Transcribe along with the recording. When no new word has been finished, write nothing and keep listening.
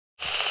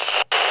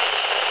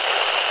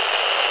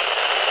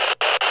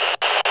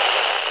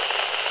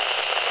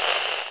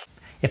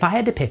If I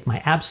had to pick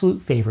my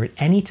absolute favorite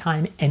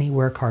anytime,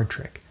 anywhere card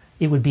trick,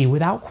 it would be,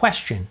 without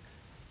question,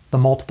 the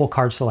multiple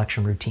card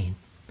selection routine.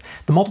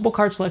 The multiple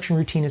card selection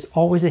routine is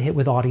always a hit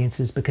with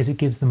audiences because it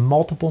gives them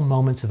multiple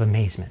moments of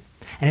amazement.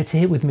 And it's a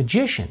hit with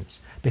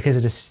magicians because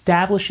it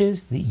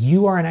establishes that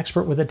you are an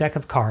expert with a deck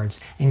of cards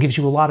and gives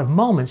you a lot of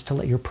moments to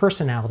let your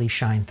personality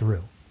shine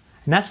through.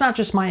 And that's not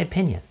just my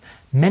opinion.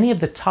 Many of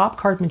the top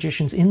card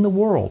magicians in the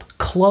world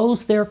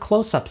close their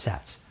close-up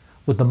sets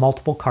with the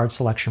multiple card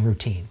selection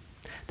routine.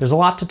 There's a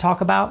lot to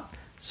talk about,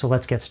 so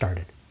let's get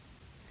started.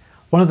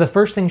 One of the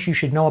first things you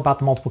should know about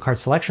the multiple card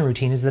selection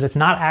routine is that it's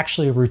not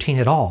actually a routine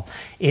at all.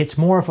 It's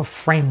more of a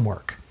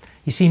framework.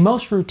 You see,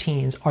 most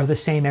routines are the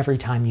same every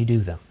time you do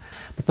them,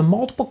 but the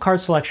multiple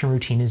card selection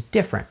routine is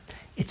different.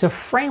 It's a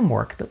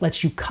framework that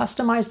lets you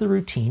customize the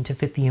routine to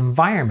fit the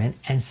environment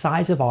and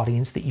size of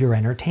audience that you're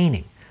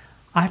entertaining.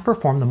 I've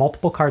performed the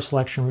multiple card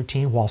selection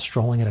routine while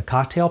strolling at a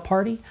cocktail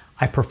party.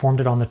 I performed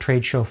it on the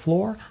trade show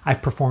floor.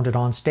 I've performed it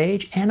on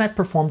stage, and I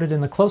performed it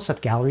in the close-up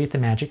gallery at the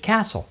Magic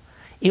Castle.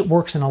 It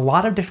works in a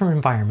lot of different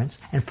environments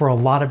and for a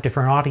lot of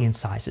different audience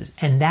sizes,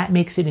 and that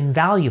makes it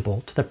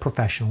invaluable to the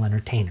professional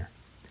entertainer.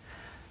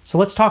 So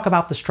let's talk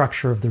about the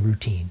structure of the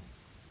routine.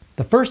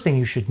 The first thing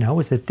you should know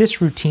is that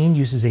this routine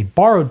uses a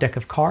borrowed deck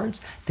of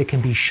cards that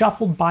can be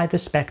shuffled by the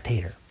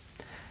spectator.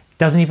 It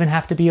doesn't even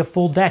have to be a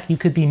full deck. You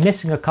could be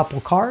missing a couple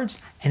cards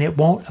and it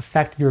won't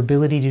affect your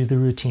ability to do the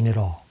routine at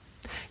all.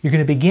 You're going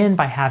to begin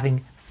by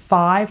having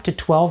 5 to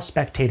 12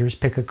 spectators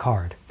pick a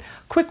card.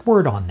 Quick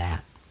word on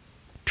that.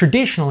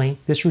 Traditionally,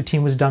 this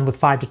routine was done with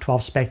 5 to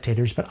 12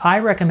 spectators, but I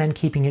recommend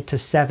keeping it to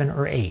 7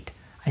 or 8.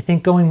 I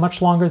think going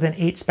much longer than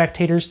 8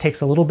 spectators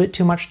takes a little bit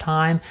too much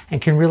time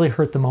and can really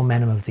hurt the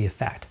momentum of the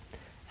effect.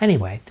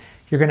 Anyway,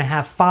 you're going to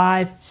have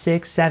 5,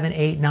 6, 7,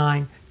 8,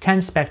 9,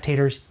 10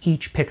 spectators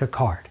each pick a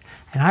card,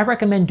 and I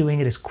recommend doing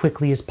it as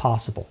quickly as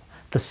possible.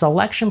 The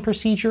selection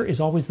procedure is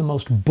always the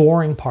most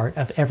boring part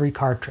of every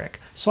card trick,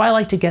 so I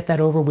like to get that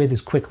over with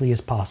as quickly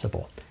as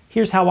possible.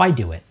 Here's how I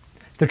do it.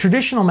 The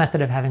traditional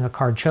method of having a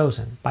card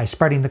chosen, by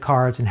spreading the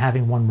cards and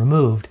having one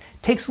removed,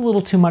 takes a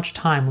little too much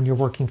time when you're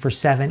working for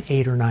 7,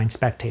 8, or 9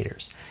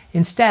 spectators.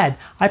 Instead,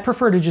 I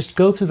prefer to just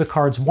go through the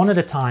cards one at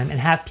a time and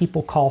have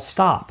people call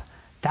stop.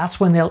 That's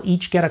when they'll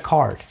each get a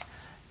card.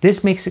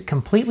 This makes it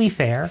completely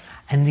fair,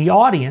 and the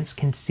audience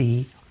can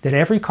see that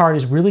every card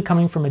is really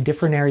coming from a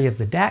different area of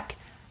the deck,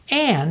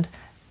 and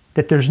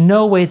that there's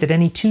no way that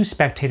any 2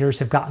 spectators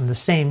have gotten the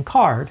same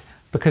card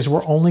because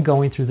we're only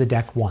going through the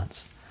deck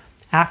once.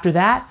 After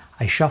that,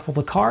 I shuffle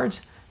the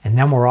cards, and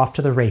then we're off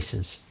to the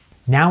races.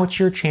 Now it's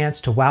your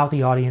chance to wow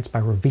the audience by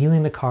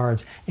revealing the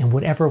cards in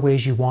whatever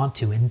ways you want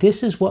to, and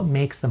this is what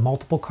makes the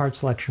multiple card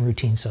selection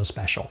routine so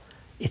special.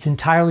 It's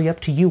entirely up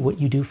to you what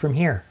you do from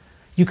here.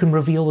 You can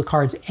reveal the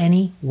cards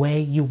any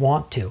way you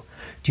want to.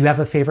 Do you have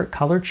a favorite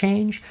color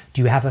change?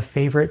 Do you have a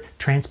favorite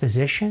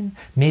transposition?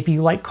 Maybe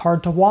you like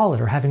card to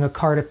wallet or having a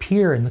card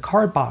appear in the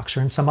card box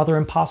or in some other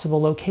impossible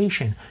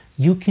location.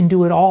 You can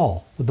do it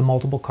all with the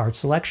multiple card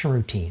selection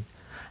routine.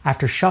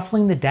 After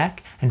shuffling the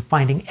deck and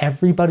finding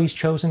everybody's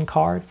chosen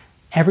card,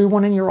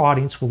 everyone in your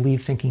audience will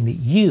leave thinking that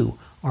you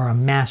are a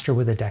master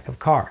with a deck of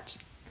cards.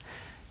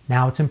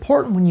 Now, it's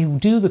important when you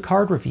do the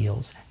card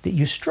reveals that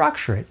you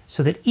structure it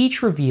so that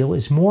each reveal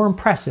is more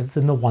impressive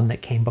than the one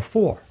that came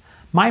before.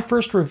 My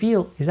first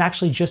reveal is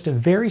actually just a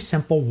very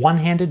simple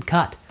one-handed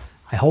cut.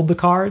 I hold the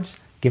cards,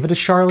 give it a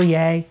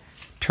charlier,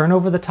 turn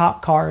over the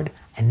top card,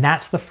 and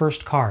that's the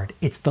first card.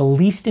 It's the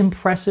least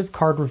impressive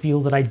card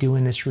reveal that I do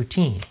in this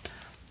routine.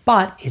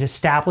 But it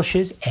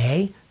establishes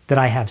A, that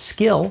I have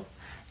skill,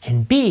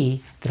 and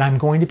B, that I'm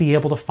going to be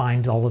able to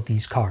find all of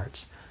these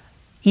cards.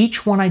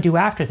 Each one I do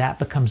after that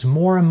becomes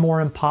more and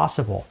more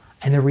impossible,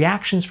 and the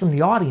reactions from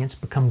the audience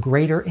become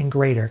greater and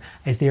greater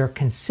as they are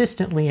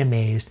consistently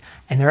amazed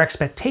and their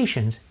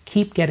expectations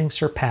keep getting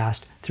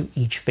surpassed through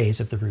each phase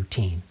of the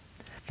routine.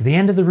 For the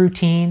end of the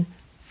routine,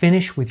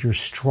 finish with your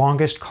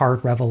strongest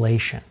card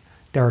revelation.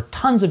 There are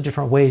tons of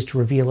different ways to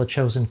reveal a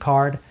chosen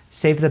card.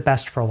 Save the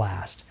best for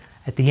last.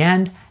 At the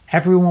end,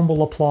 everyone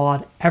will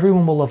applaud,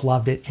 everyone will have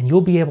loved it, and you'll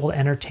be able to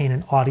entertain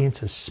an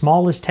audience as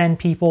small as 10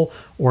 people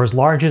or as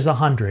large as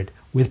 100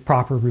 with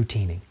proper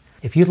routining.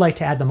 If you'd like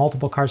to add the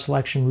multiple card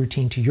selection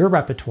routine to your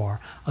repertoire,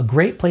 a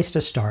great place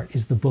to start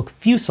is the book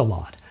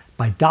Fusillade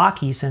by Doc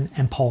Eason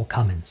and Paul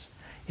Cummins.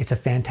 It's a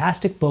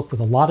fantastic book with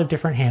a lot of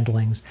different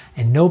handlings,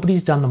 and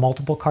nobody's done the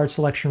multiple card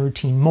selection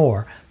routine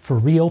more for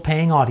real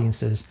paying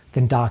audiences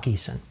than Doc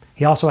Eason.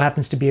 He also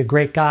happens to be a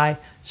great guy,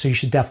 so you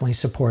should definitely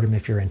support him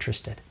if you're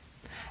interested.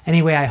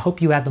 Anyway, I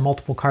hope you add the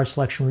multiple card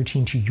selection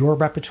routine to your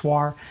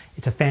repertoire.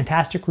 It's a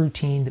fantastic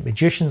routine that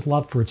magicians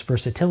love for its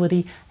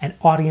versatility and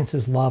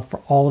audiences love for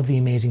all of the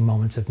amazing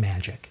moments of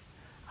magic.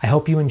 I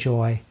hope you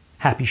enjoy.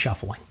 Happy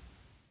shuffling.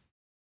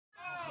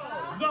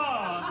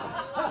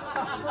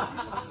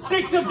 The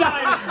 6 of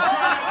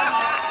diamonds.